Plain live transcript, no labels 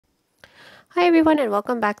Hi everyone and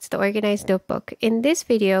welcome back to the Organized Notebook. In this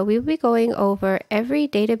video, we will be going over every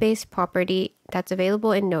database property that's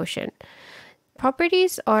available in Notion.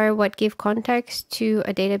 Properties are what give context to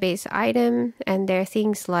a database item, and they're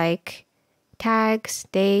things like tags,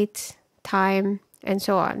 dates, time, and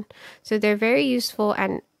so on. So they're very useful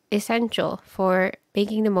and essential for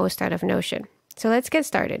making the most out of Notion. So let's get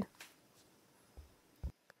started.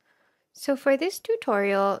 So for this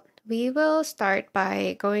tutorial, we will start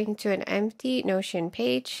by going to an empty Notion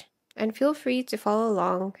page, and feel free to follow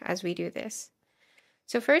along as we do this.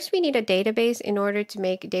 So first we need a database in order to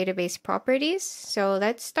make database properties. So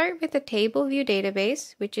let's start with the table view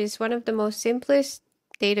database, which is one of the most simplest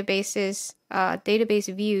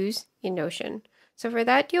database views in Notion. So for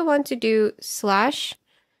that, you'll want to do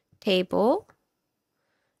 /table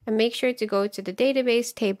and make sure to go to the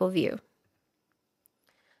database table view.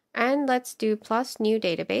 And let's do plus new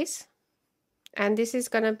database. And this is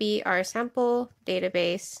going to be our sample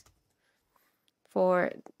database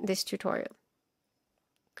for this tutorial.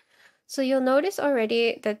 So you'll notice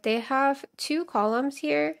already that they have two columns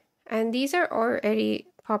here, and these are already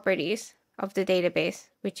properties of the database,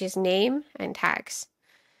 which is name and tags.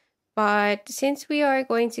 But since we are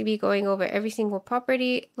going to be going over every single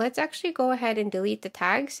property, let's actually go ahead and delete the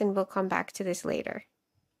tags, and we'll come back to this later.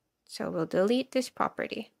 So we'll delete this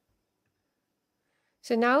property.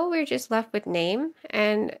 So now we're just left with name,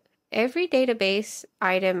 and every database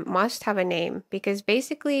item must have a name because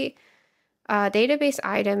basically a database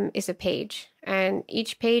item is a page and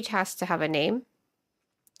each page has to have a name.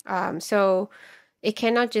 So it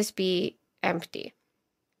cannot just be empty.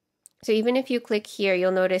 So even if you click here,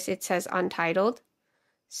 you'll notice it says untitled.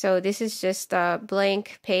 So this is just a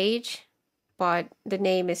blank page, but the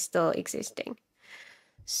name is still existing.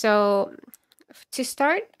 So to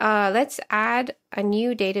start, let's add a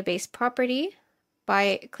new database property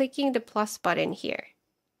by clicking the plus button here.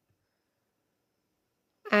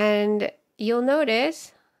 And you'll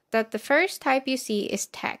notice that the first type you see is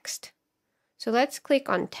text. So let's click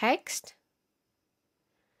on text.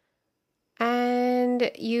 And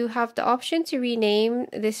you have the option to rename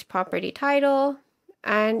this property title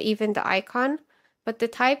and even the icon, but the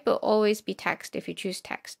type will always be text if you choose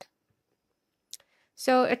text.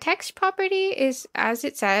 So a text property is, as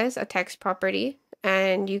it says, a text property,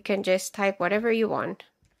 and you can just type whatever you want.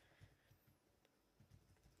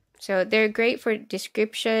 So they're great for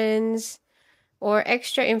descriptions or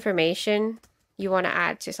extra information you want to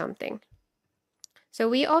add to something. So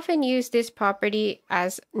we often use this property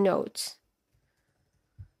as notes.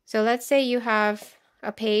 So let's say you have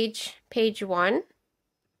a page 1,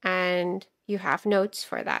 and you have notes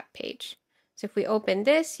for that page. So if we open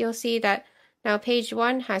this, you'll see that now page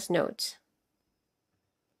 1 has notes.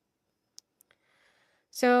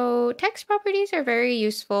 So text properties are very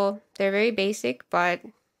useful. They're very basic, but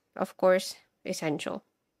of course essential.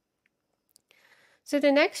 So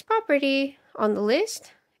the next property on the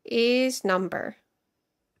list is number.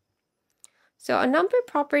 So a number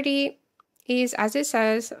property is, as it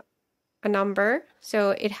says, a number.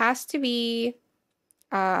 So it has to be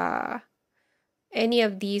any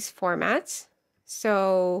of these formats.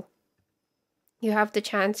 So you have the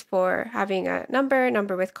chance for having a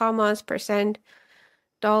number with commas, percent,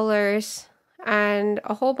 dollars, and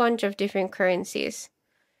a whole bunch of different currencies.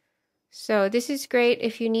 So this is great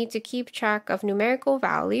if you need to keep track of numerical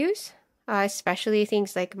values, especially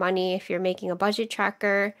things like money if you're making a budget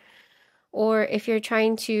tracker, or if you're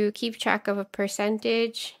trying to keep track of a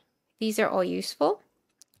percentage. These are all useful.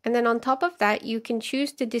 And then on top of that, you can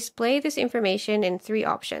choose to display this information in 3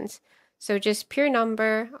 options. So just pure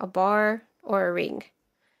number, a bar, or a ring.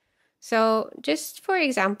 So just for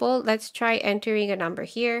example, let's try entering a number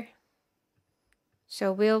here.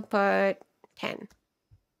 So we'll put 10.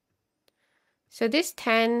 So this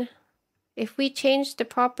 10, if we change the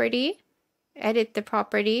property, edit the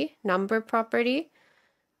property, number property,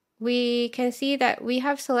 we can see that we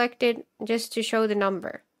have selected just to show the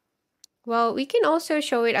number. Well, we can also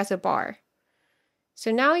show it as a bar. So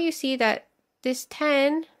now you see that this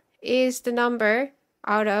 10 is the number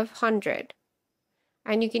out of 100.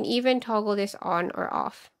 And you can even toggle this on or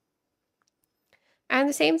off. And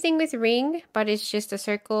the same thing with ring, but it's just a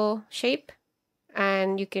circle shape.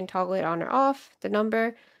 And you can toggle it on or off, the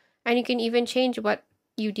number. And you can even change what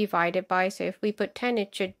you divide it by. So if we put 10,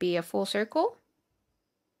 it should be a full circle.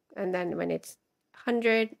 And then when it's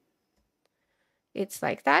 100, it's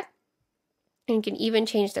like that. And you can even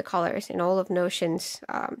change the colors in all of Notion's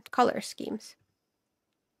color schemes.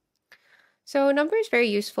 So number is very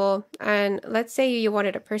useful, and let's say you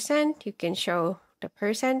wanted a percent, you can show the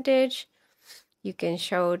percentage, you can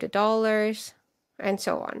show the dollars, and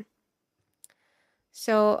so on.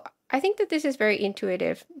 So I think that this is very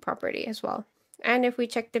intuitive property as well. And if we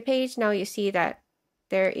check the page, now you see that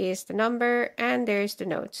there is the number and there's the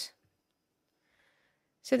notes.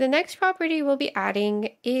 So the next property we'll be adding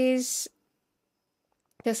is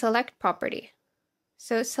the select property.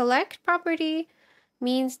 So select property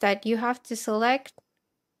means that you have to select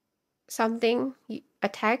something, a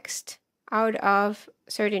text, out of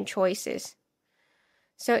certain choices.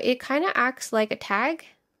 So it kind of acts like a tag,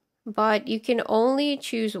 but you can only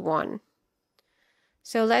choose one.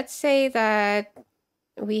 So let's say that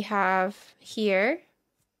we have here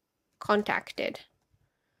contacted.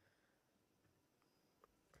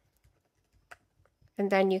 And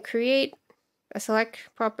then you create a select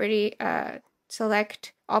property,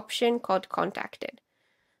 select option called contacted.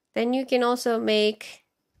 Then you can also make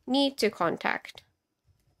need to contact.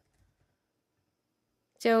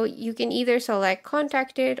 So you can either select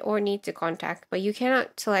contacted or need to contact, but you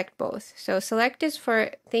cannot select both. So select is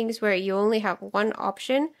for things where you only have one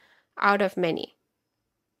option out of many.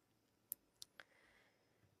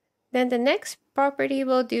 Then the next property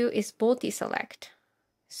we'll do is multi-select.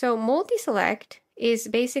 So multi-select is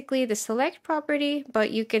basically the select property,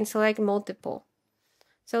 but you can select multiple.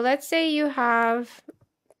 So let's say you have,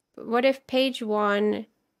 what if page 1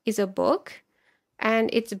 is a book and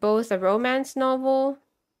it's both a romance novel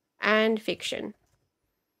and fiction.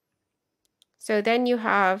 So then you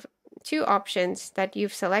have two options that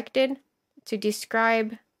you've selected to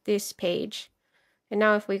describe this page. And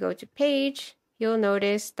now if we go to page, you'll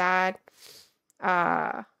notice that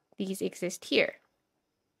these exist here.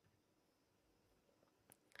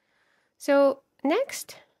 So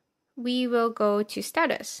next, we will go to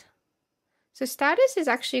status. So status is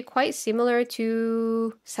actually quite similar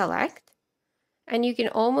to select, and you can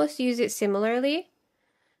almost use it similarly,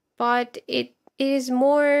 but it is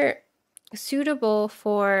more suitable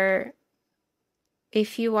for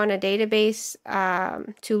if you want a database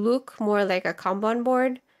to look more like a Kanban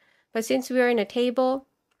board. But since we are in a table,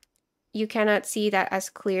 you cannot see that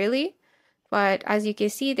as clearly. But as you can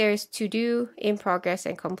see, there's to do, in progress,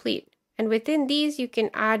 and complete. And within these, you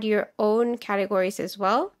can add your own categories as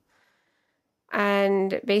well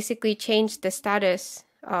and basically change the status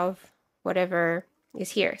of whatever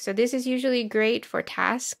is here. So this is usually great for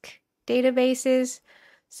task databases.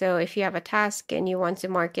 So if you have a task and you want to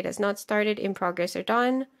mark it as not started, in progress, or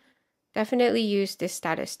done, definitely use this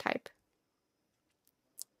status type.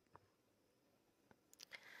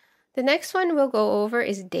 The next one we'll go over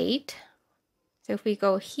is date. So if we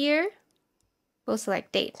go here, we'll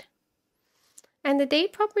select date. And the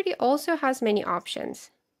date property also has many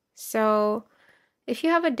options. So if you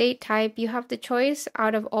have a date type, you have the choice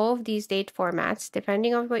out of all of these date formats,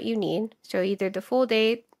 depending on what you need. So either the full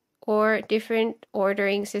date or different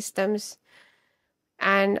ordering systems.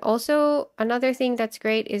 And also another thing that's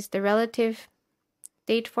great is the relative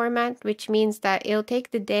date format, which means that it'll take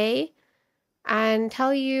the day and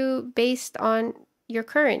tell you based on your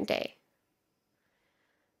current day.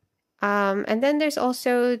 And then there's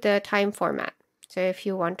also the time format. So if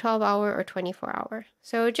you want 12-hour or 24-hour.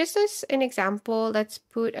 So just as an example, let's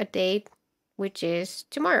put a date, which is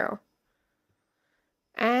tomorrow.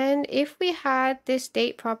 And if we had this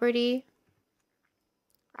date property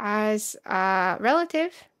as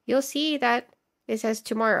relative, you'll see that it says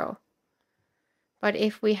tomorrow. But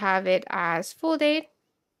if we have it as full date,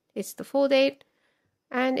 it's the full date.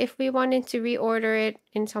 And if we wanted to reorder it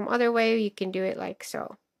in some other way, you can do it like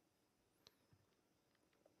so.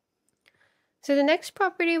 So the next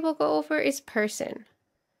property we'll go over is person.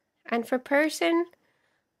 And for person,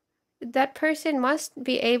 that person must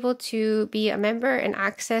be able to be a member and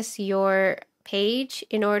access your page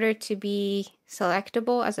in order to be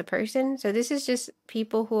selectable as a person. So this is just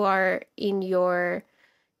people who are in your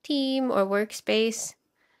team or workspace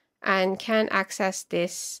and can access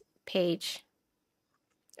this page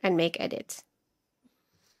and make edits.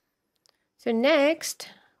 So next,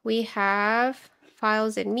 we have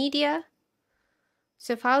files and media.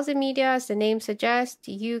 So files and media, as the name suggests,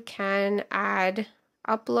 you can add,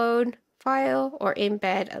 upload file or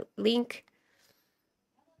embed a link.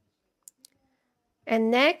 And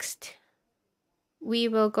next, we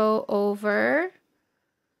will go over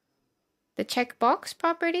the checkbox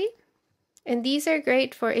property. And these are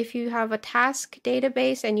great for if you have a task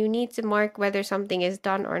database and you need to mark whether something is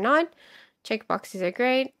done or not. Checkboxes are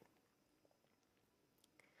great.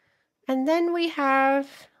 And then we have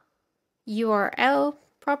URL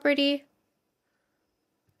property.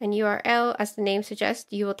 And URL, as the name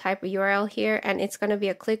suggests, you will type a URL here and it's going to be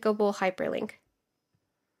a clickable hyperlink.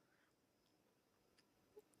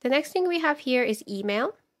 The next thing we have here is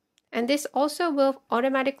email. And this also will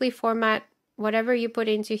automatically format whatever you put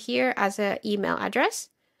into here as an email address.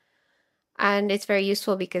 And it's very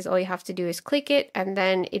useful because all you have to do is click it and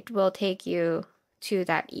then it will take you to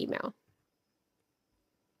that email.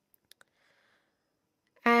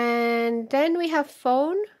 And then we have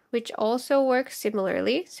phone, which also works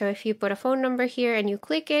similarly. So if you put a phone number here and you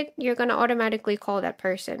click it, you're going to automatically call that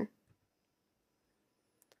person.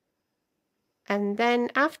 And then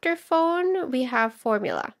after phone, we have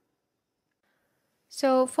formula.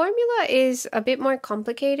 So formula is a bit more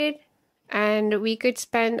complicated, and we could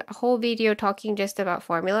spend a whole video talking just about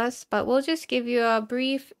formulas, but we'll just give you a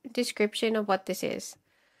brief description of what this is.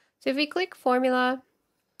 So if we click formula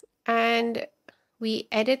and we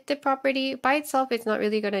edit the property, by itself it's not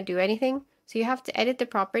really going to do anything. So you have to edit the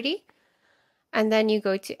property, and then you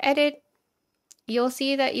go to edit. You'll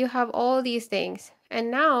see that you have all these things. And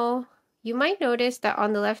now you might notice that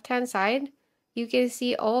on the left-hand side, you can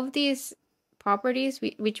see all of these properties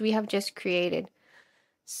which we have just created.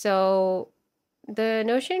 So the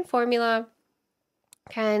Notion formula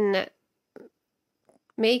can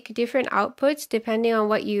make different outputs depending on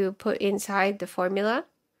what you put inside the formula,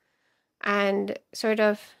 and sort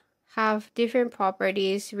of have different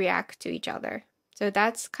properties react to each other. So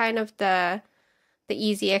that's kind of the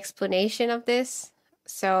easy explanation of this.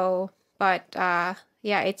 So, but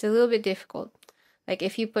yeah, it's a little bit difficult. Like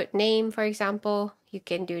if you put name, for example, you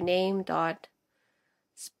can do name dot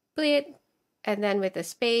split, and then with a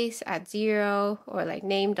space add 0, or like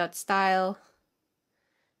name dot style,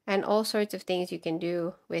 and all sorts of things you can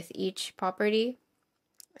do with each property.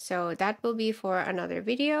 So that will be for another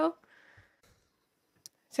video.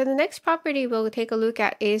 So the next property we'll take a look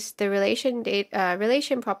at is the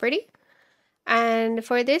relation property. And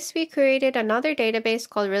for this, we created another database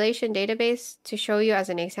called relation database to show you as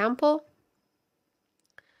an example.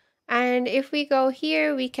 And if we go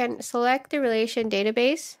here, we can select the relation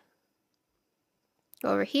database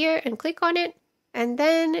over here and click on it. And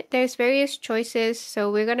then there's various choices. So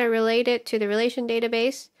we're going to relate it to the relation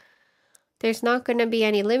database. There's not going to be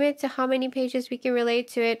any limit to how many pages we can relate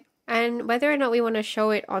to it, and whether or not we want to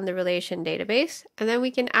show it on the relation database. And then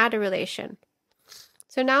we can add a relation.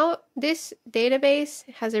 So now this database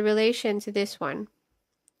has a relation to this one.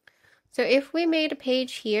 So if we made a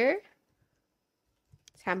page here,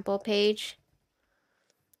 sample page,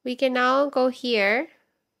 we can now go here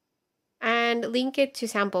and link it to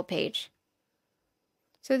sample page.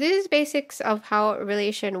 So this is basics of how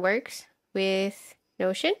relation works with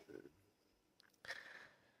Notion.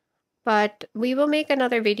 But we will make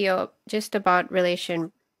another video just about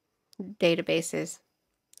relation databases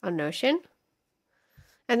on Notion.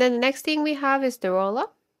 And then the next thing we have is the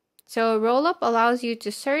rollup. So rollup allows you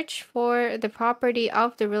to search for the property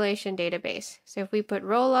of the relation database. So if we put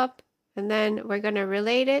rollup, and then we're going to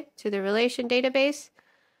relate it to the relation database,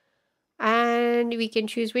 and we can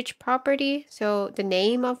choose which property, so the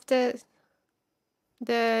name of the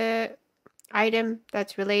item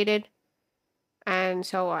that's related, and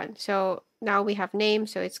so on. So now we have name,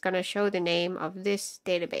 so it's going to show the name of this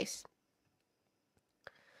database.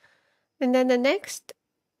 And then the next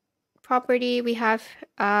property we have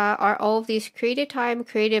are all of these created time,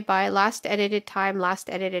 created by, last edited time, last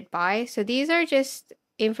edited by. So these are just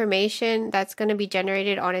information that's going to be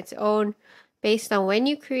generated on its own based on when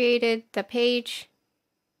you created the page,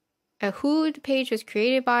 who the page was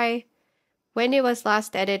created by, when it was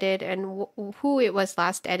last edited, and who it was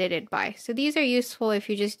last edited by. So these are useful if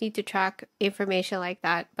you just need to track information like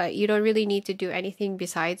that, but you don't really need to do anything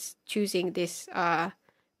besides choosing this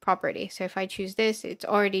property. So if I choose this, it's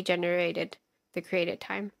already generated the created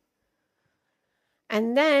time.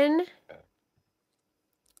 And then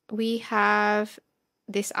we have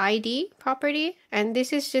this ID property, and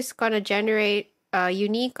this is just going to generate a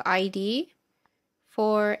unique ID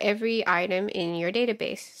for every item in your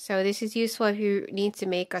database. So this is useful if you need to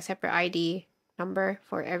make a separate ID number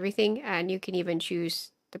for everything, and you can even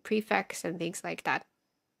choose the prefix and things like that.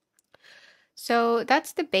 So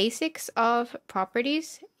that's the basics of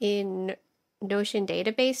properties in Notion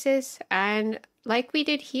databases. And like we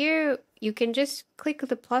did here, you can just click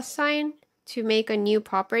the plus sign to make a new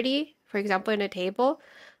property, for example, in a table.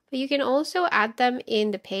 But you can also add them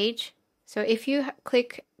in the page. So if you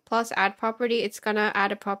click plus add property, it's going to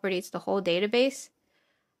add a property to the whole database.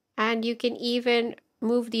 And you can even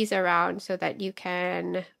move these around so that you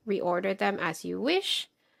can reorder them as you wish.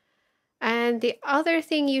 And the other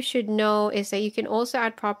thing you should know is that you can also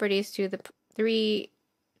add properties to the 3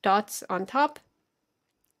 dots on top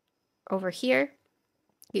over here.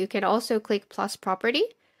 You can also click plus property.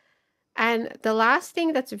 And the last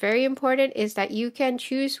thing that's very important is that you can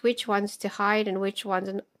choose which ones to hide and which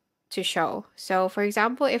ones to show. So for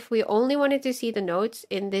example, if we only wanted to see the notes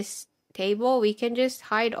in this table, we can just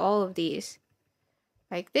hide all of these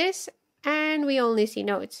like this, and we only see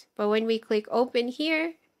notes. But when we click open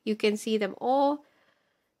here, you can see them all.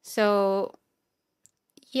 So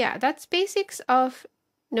yeah, that's basics of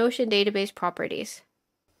Notion database properties.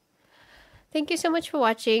 Thank you so much for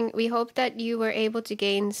watching. We hope that you were able to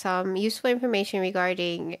gain some useful information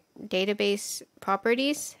regarding database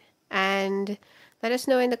properties, and let us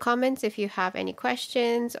know in the comments if you have any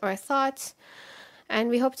questions or thoughts, and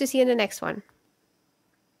we hope to see you in the next one.